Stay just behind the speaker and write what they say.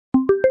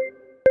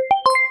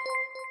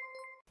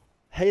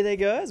Hey there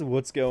guys,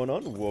 what's going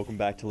on? Welcome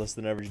back to Less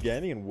Than Average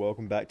Gaming and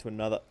welcome back to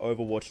another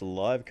Overwatch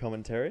Live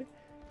Commentary.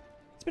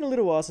 It's been a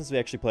little while since we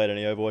actually played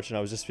any Overwatch and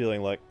I was just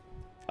feeling like,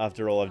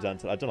 after all I've done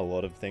a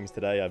lot of things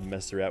today. I've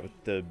messed around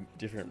with the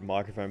different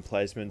microphone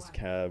placements,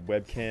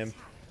 webcam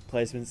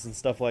placements and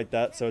stuff like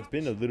that, so it's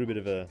been a little bit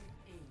of a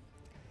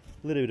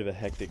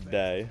hectic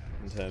day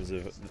in terms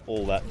of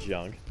all that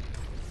junk.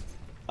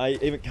 I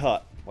even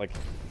cut, like,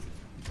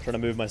 trying to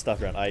move my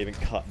stuff around, I even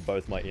cut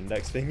both my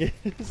index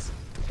fingers.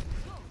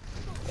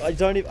 I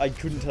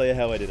couldn't tell you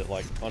how I did it,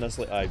 like,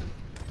 honestly, I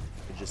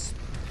just,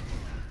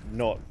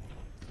 not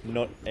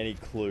any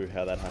clue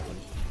how that happened.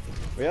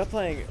 We are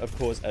playing, of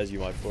course, as you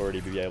might already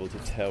be able to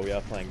tell, we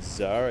are playing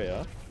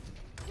Zarya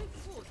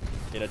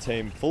in a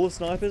team full of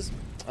snipers.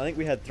 I think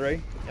we had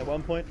 3 at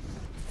one point.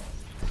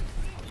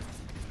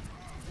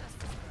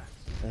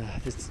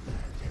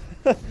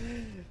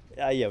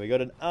 Yeah, we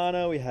got an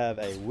Ana, we have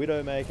a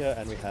Widowmaker,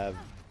 and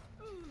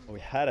we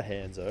had a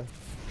Hanzo.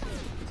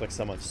 Looks like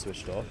someone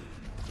switched off.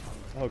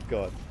 Oh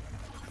god.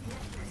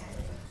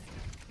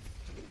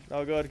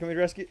 Oh god, can we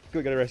rescue? Good,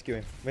 we gotta rescue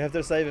him. We have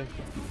to save him.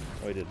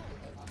 Oh, we did.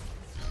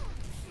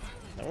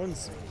 That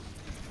one's...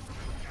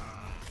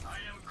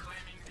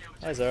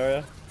 Hi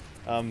Zarya.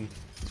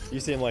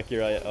 You seem like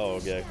you're a... Oh,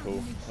 yeah,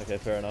 cool. Okay,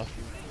 fair enough.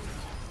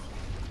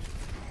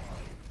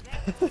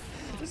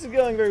 This is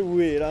going very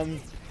weird.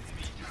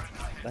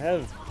 They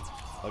have,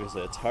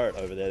 obviously, a turret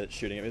over there that's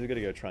shooting at me. We've got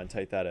to go try and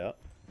take that out.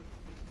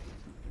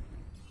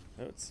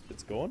 Oh,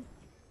 it's gone?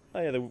 Oh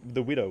yeah,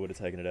 the Widow would have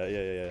taken it out.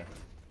 Yeah.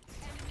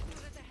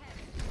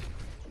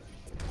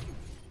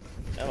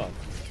 Come on.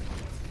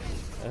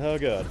 Oh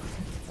god.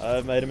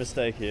 I've made a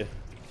mistake here.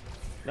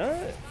 No,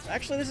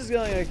 actually this is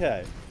going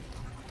okay.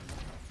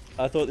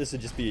 I thought this would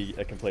just be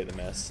a complete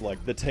mess.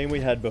 Like, the team we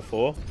had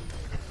before.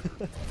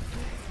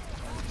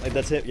 Like,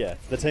 that's it, yeah.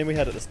 The team we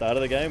had at the start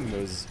of the game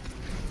was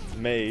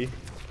me,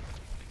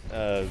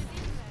 a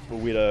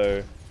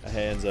Widow, a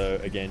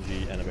Hanzo, a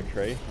Genji, and a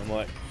McCree. I'm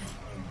like,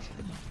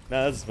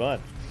 nah, this is fine.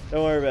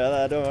 Don't worry about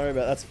that, don't worry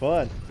about that, that's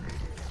fine.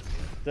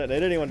 Don't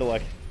need anyone to,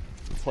 like,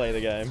 play the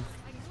game.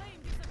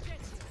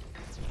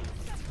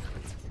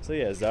 So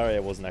yeah,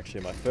 Zarya wasn't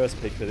actually my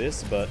first pick for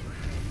this, but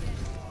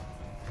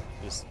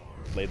just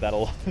leave that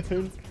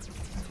alone.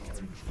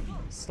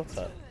 Stop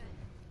that.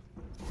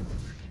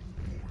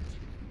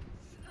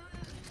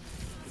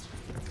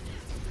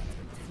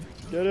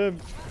 Get him!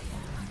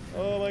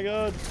 Oh my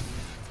god!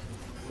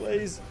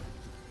 Please!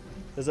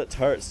 There's that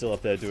turret still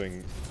up there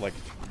doing, like,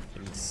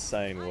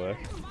 insane work.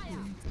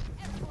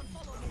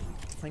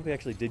 I think we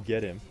actually did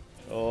get him.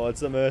 Oh,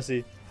 it's a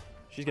Mercy.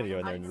 She's gonna go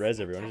in there and res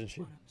everyone, isn't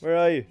she? Where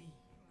are you?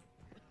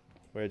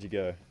 Where'd you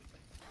go?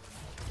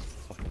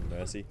 Fucking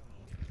Mercy.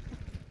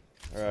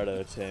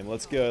 Alright, team,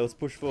 let's go. Let's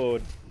push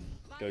forward.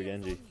 Go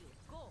Genji.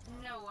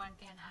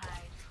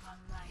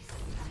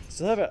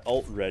 Still have our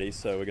ult ready,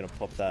 so we're gonna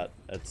pop that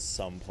at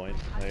some point,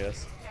 I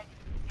guess.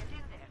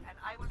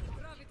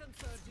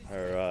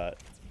 Alright.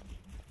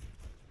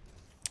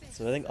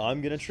 So I think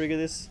I'm gonna trigger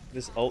this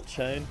ult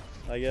chain,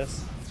 I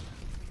guess.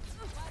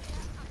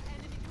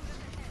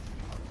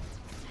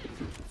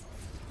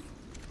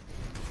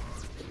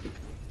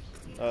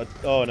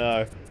 Oh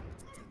no.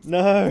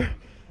 No!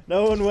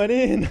 No one went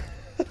in!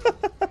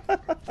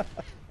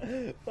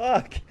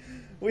 Fuck!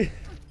 We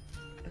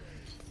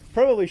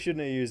probably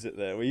shouldn't have used it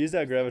there. We used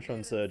our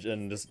Gravitron Surge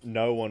and just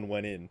no one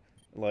went in.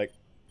 Like,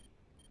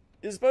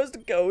 you're supposed to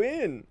go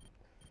in!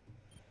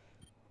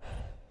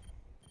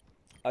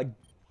 I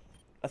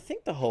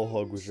think the whole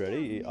hog was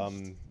ready.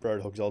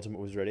 Roadhog's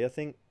ultimate was ready. I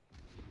think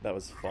that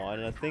was fine.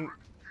 And I think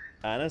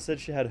Ana said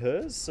she had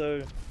hers,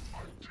 so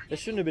there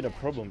shouldn't have been a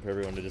problem for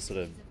everyone to just sort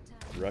of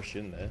rush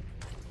in there.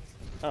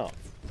 Oh.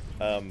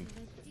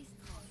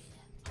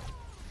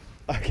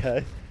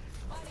 Okay.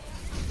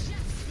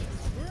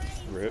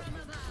 Rip.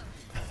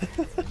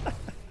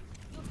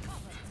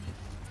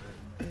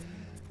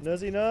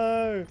 Nuzzy,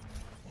 no!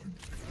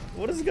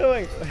 What is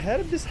going? How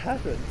did this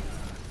happen?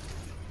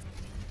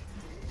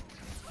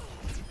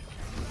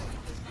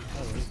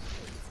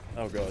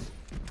 Oh god.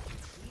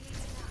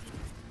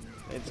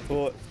 I need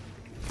support.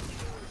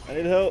 I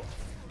need help.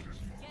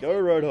 Go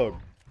Roadhog.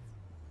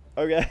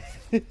 Okay.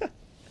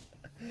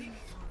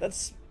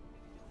 That's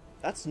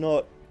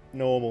not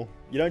normal.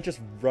 You don't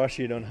just rush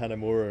in on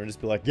Hanamura and just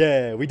be like,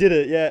 yeah, we did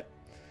it, yeah.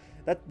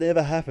 That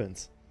never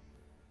happens.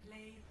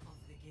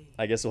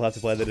 I guess we'll have to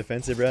play the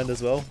defensive round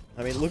as well.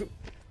 I mean, look,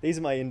 these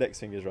are my index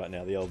fingers right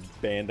now, the old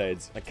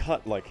band-aids. I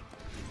cut, like,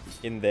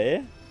 in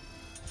there.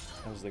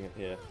 I was thinking,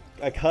 yeah.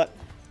 I cut,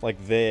 like,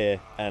 there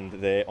and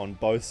there on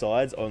both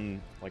sides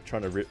on, like,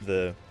 trying to get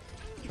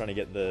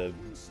the,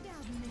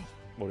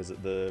 what is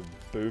it, the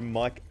boom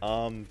mic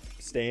arm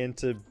stand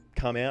to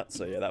come out.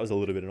 So yeah, that was a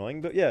little bit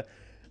annoying, but yeah,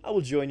 I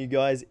will join you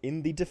guys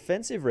in the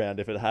defensive round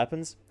if it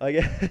happens, I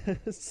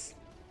guess.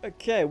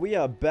 Okay, we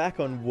are back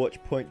on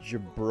Watchpoint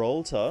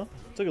Gibraltar.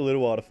 Took a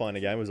little while to find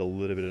a game, it was a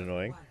little bit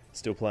annoying.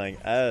 Still playing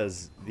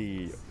as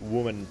the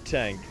woman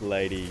tank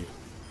lady,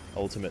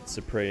 ultimate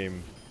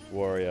supreme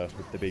warrior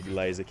with the big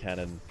laser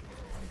cannon,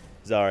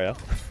 Zarya.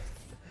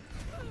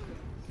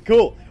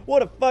 Cool.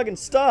 What a fucking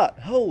start.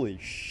 Holy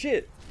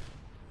shit.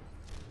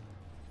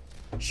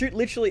 Shoot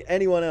literally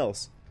anyone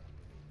else.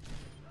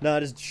 No,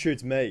 it just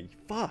shoots me.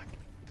 Fuck.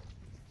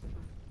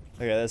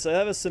 Okay, so I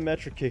have a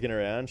Symmetra kicking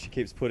around. She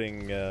keeps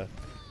putting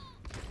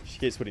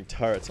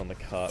turrets on the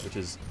cart, which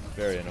is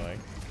very annoying.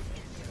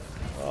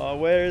 Oh,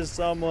 where is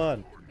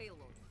someone?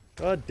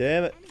 God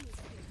damn it.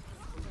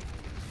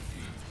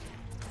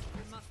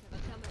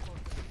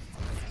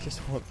 I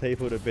just want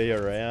people to be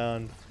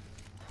around.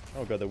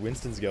 Oh god, the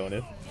Winston's going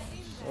in.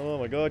 Oh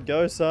my god,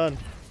 go son.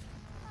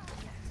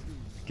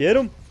 Get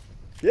him!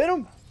 Get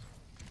him!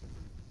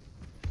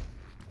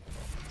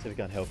 See if we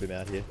can't help him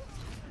out here.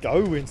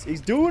 Go Winston,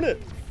 he's doing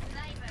it!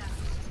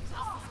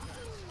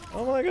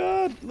 Oh my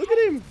god, look at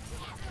him!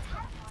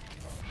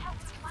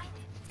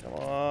 Come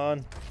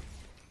on.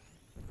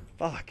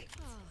 Fuck.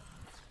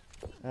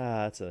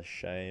 Ah, that's a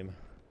shame.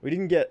 We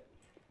didn't get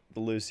the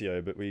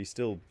Lucio, but we're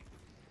still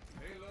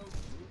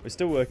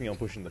working on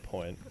pushing the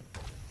point.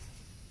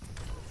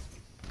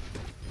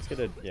 Let's get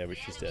a... yeah, which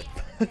she's dead.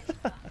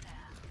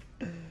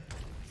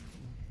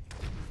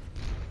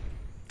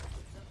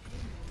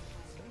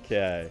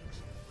 Okay.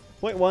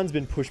 Point one's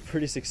been pushed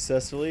pretty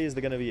successfully. Is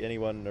there going to be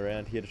anyone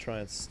around here to try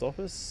and stop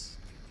us?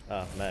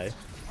 Ah, May.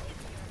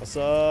 What's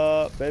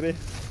up, baby?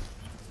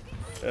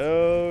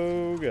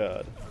 Oh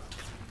god.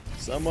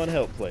 Someone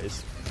help,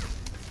 please.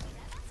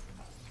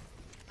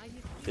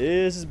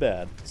 This is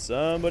bad.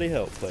 Somebody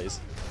help, please.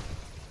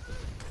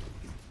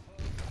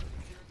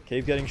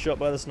 Keep getting shot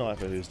by the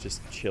sniper who's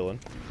just chilling.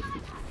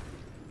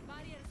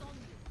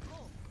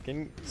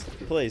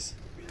 Please,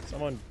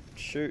 someone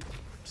shoot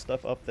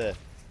stuff up there.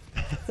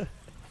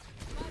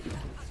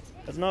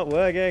 That's not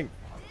working.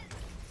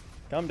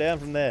 Come down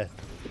from there.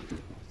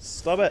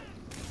 Stop it.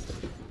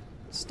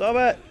 Stop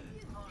it.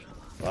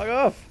 Fuck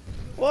off.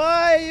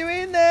 Why are you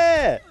in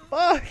there?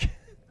 Fuck.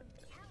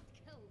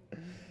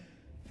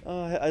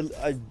 Oh,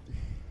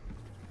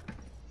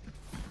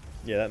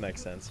 yeah, that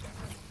makes sense.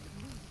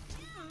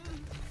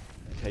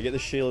 Okay, get the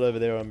shield over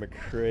there on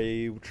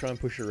McCree. We'll try and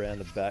push around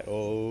the back.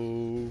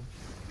 Oh.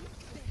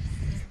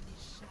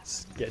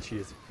 Sketchy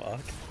as fuck.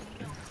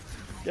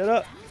 Get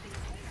up.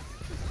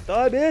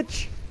 Die,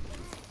 bitch.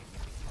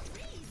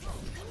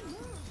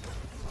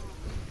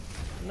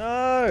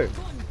 No.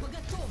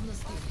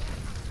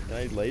 Can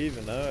I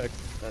leave? No,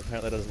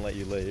 apparently that doesn't let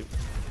you leave.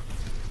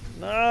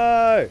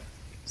 No.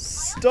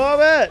 Stop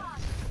it.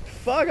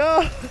 Fuck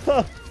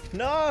off.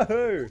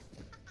 No.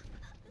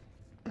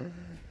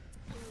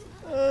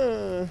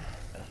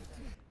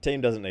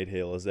 Team doesn't need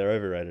healers. They're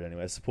overrated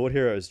anyway. Support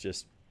heroes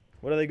just...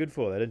 what are they good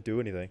for? They don't do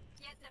anything.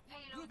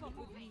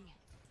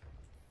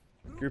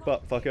 Group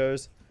up,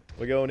 fuckos.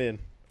 We're going in.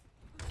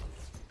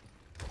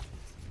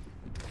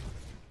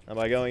 And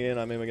by going in,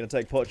 I mean we're going to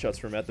take pot shots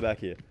from out the back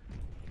here.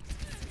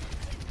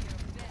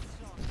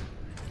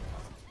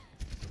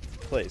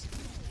 Please.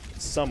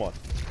 Someone.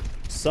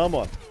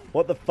 Someone.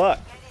 What the fuck?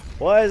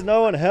 Why is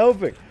no one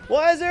helping?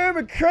 Why is there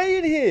a McCree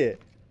in here?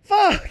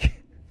 Fuck!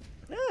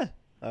 Nah,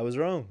 I was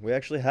wrong. We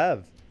actually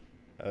have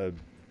a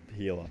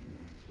healer.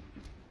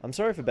 I'm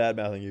sorry for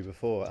bad-mouthing you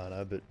before,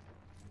 Anna, but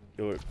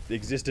your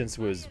existence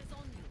was,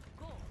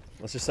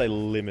 let's just say,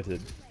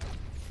 limited.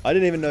 I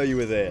didn't even know you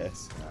were there.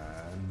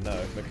 No,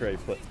 McCree,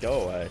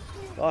 go away.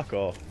 Fuck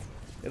off.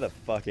 Get the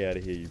fuck out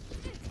of here, you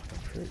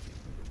prick.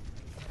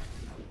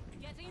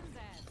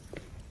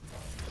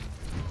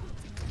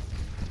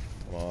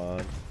 Come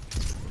on.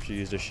 She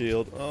used a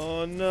shield.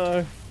 Oh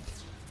no.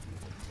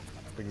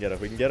 We can get her,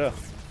 we can get her.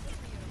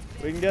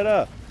 We can get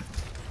her.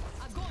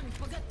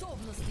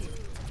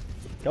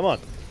 Come on,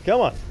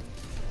 come on.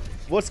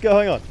 What's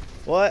going on?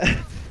 Why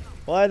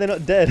are they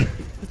not dead?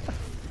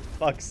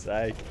 Fuck's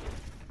sake.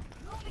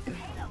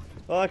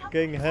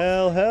 Fucking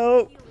hell,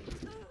 help.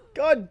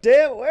 God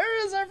damn,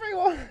 where is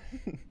everyone?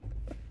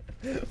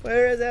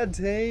 Where is our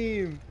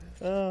team?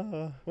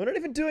 We're not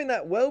even doing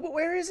that well, but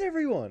where is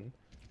everyone?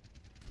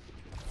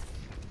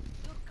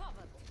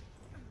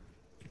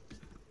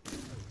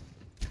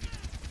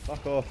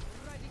 Fuck off.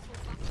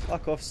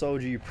 Fuck off,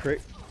 soldier, you prick.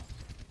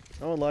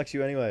 No one likes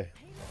you anyway.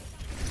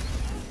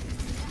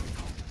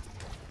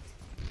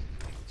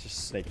 Let's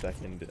just sneak back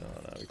in. Oh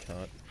no, we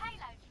can't.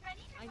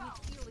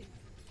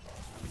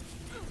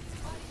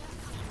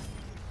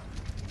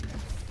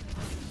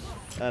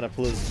 Anna,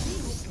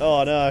 please.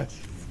 Oh no.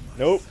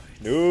 Nope.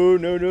 No,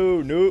 no,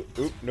 no, no.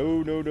 Oop,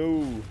 no, no,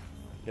 no.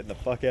 Getting the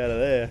fuck out of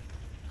there.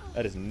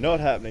 That is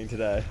not happening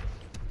today.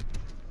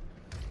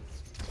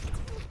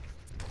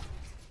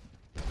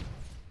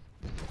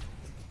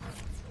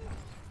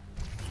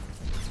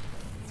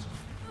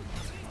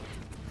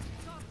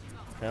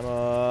 Come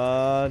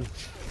on.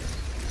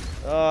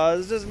 Oh,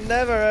 there's just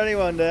never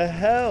anyone to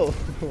help.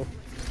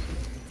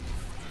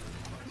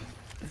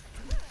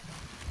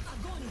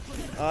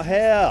 Oh,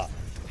 how?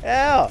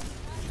 How?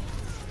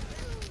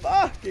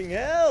 Fucking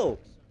hell.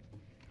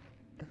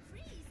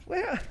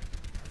 Where?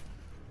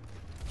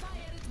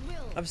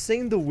 I've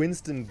seen the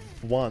Winston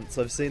once.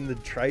 I've seen the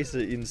Tracer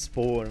in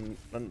spawn,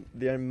 and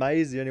the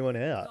May's the only one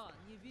out.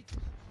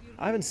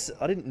 I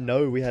didn't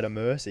know we had a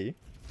Mercy.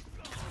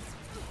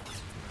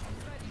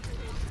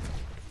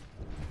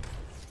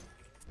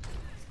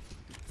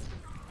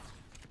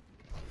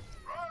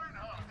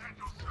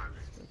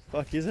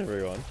 Fuck is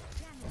everyone?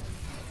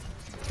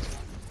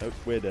 Oh,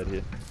 we're dead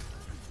here.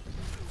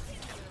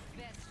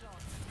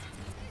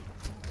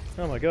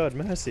 Oh my god,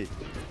 mercy.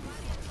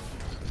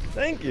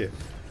 Thank you.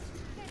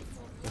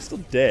 I'm still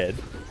dead.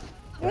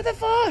 What the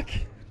fuck?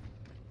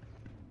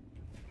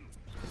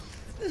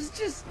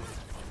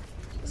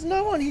 There's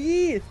no one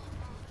here.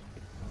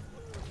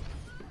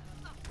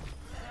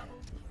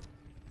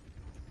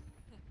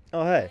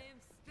 Oh hey,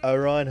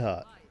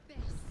 Reinhardt.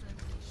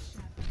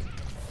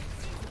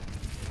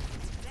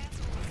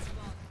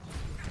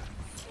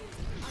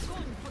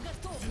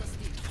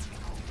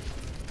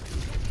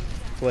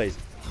 Please,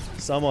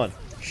 someone,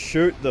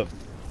 shoot them.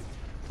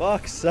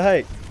 Fuck's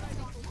sake.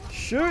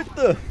 Shoot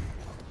them.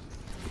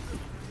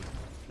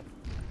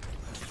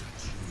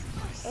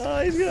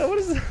 Oh, he's gonna, what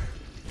is that?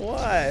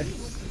 Why?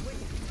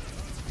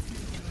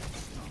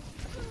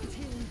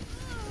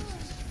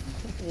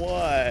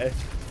 Why?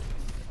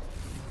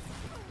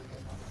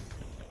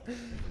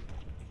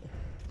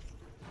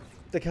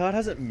 The card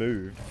hasn't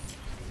moved.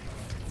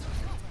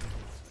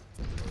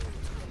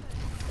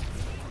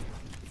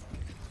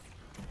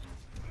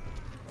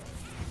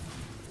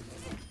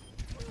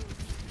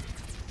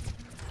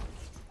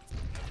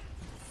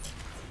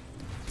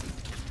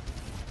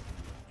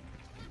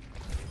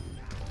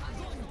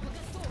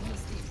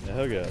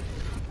 Oh god.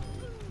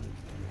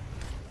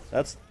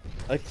 That's...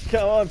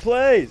 come on,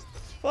 please!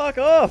 Fuck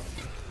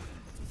off!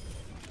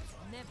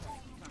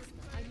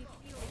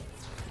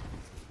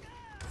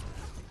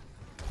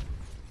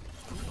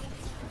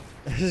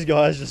 This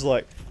guy's just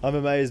like, I'm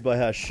amazed by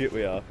how shit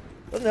we are.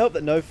 Doesn't help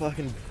that no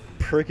fucking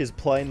prick is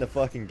playing the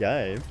fucking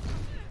game.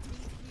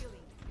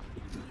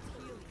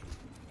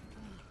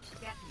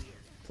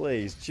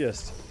 Please,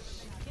 just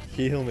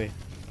heal me.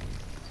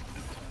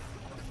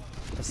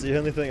 That's the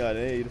only thing I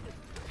need.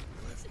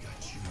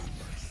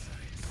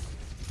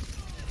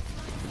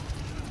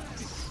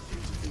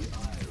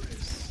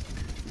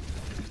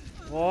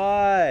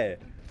 Why?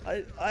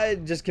 I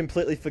just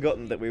completely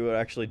forgotten that we were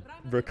actually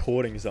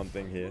recording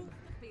something here.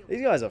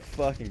 These guys are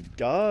fucking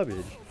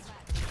garbage.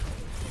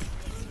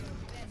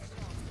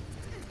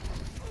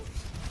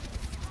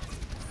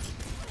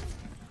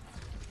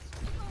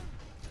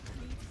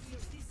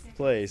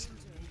 Please.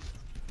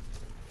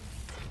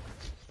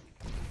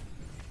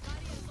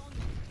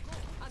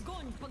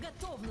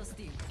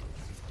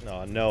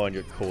 No, no one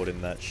got caught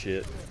in that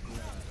shit.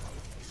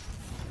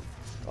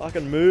 I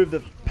can move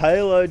the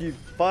payload, you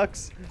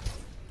fucks.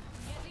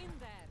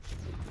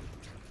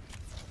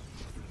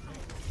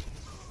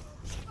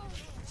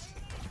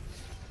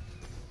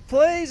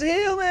 Please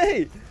heal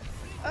me!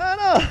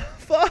 Anna!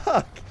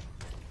 Fuck!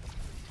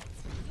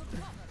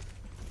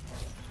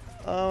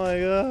 Oh my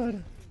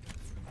god.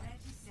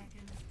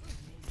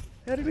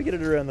 How did we get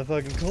it around the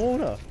fucking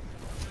corner?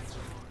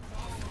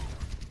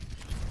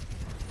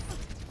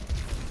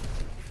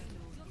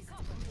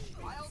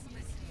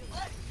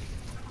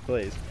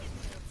 Please.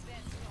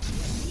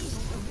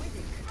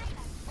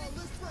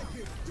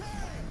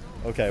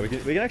 Okay, we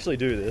can actually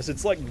do this.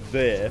 It's like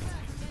there.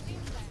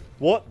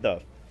 What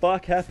the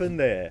fuck happened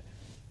there?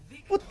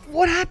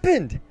 What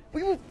happened?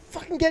 We were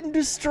fucking getting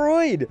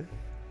destroyed.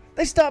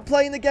 They start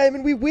playing the game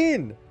and we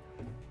win.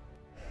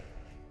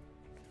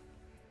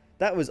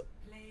 That was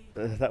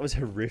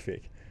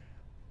horrific.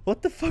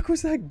 What the fuck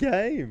was that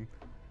game?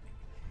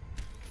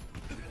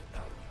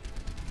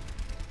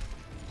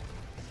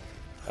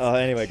 Oh,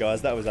 anyway,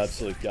 guys, that was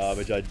absolute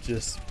garbage. I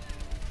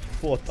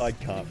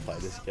can't play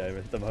this game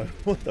at the moment.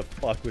 What the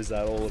fuck was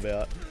that all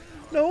about?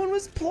 No one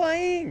was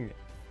playing.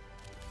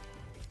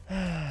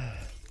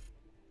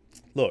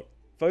 Look,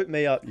 vote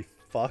me up, you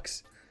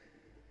fucks.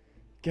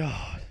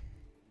 God.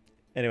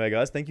 Anyway,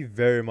 guys, thank you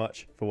very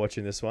much for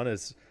watching this one.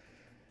 It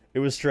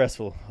was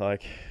stressful.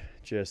 Like,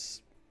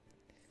 just...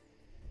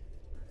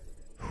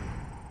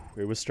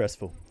 it was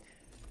stressful.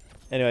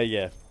 Anyway,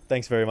 yeah.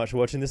 Thanks very much for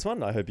watching this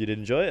one. I hope you did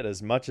enjoy it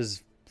as much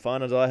as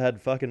fun as I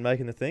had fucking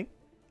making the thing.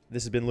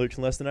 This has been Luke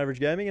from Less Than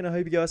Average Gaming, and I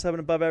hope you guys have an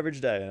above average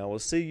day, and I will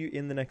see you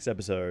in the next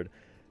episode.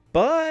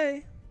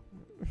 Bye!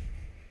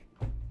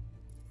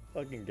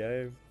 Fucking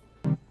game.